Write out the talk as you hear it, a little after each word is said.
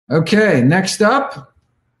Okay, next up,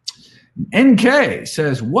 NK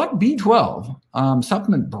says, what B12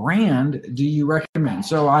 supplement brand do you recommend?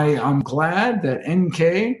 So I'm glad that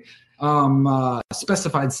NK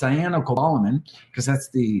specified cyanocobalamin, because that's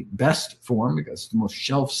the best form, because it's the most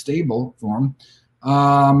shelf-stable form.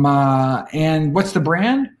 And what's the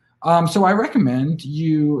brand? So I recommend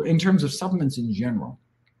you, in terms of supplements in general,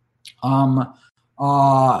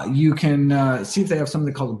 you can see if they have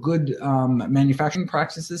something called good manufacturing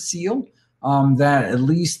practices seal that at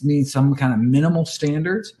least meets some kind of minimal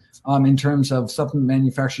standards in terms of supplement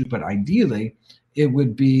manufacturing, but ideally it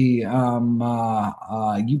would be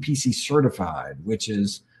UPC certified, which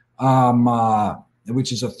is a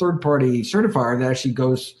third-party certifier that actually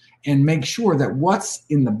goes and makes sure that what's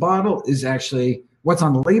in the bottle is actually what's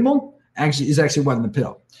on the label is actually what's in the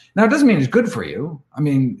pill. Now, it doesn't mean it's good for you. I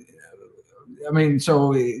mean,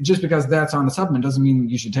 so just because that's on a supplement doesn't mean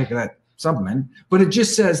you should take that supplement, but it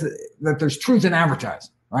just says that there's truth in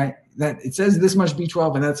advertising, right? That it says this much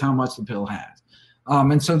B12 and that's how much the pill has.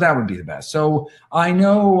 And so that would be the best. So I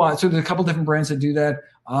know, so there's a couple different brands that do that.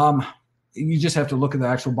 You just have to look at the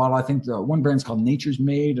actual bottle. I think the one brand's called Nature's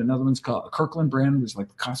Made. Another one's called a Kirkland brand, which is like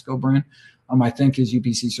the Costco brand. I think is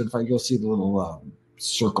UPC certified. You'll see the little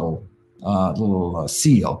circle, little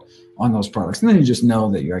seal on those products. And then you just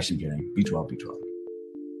know that you're actually getting B12.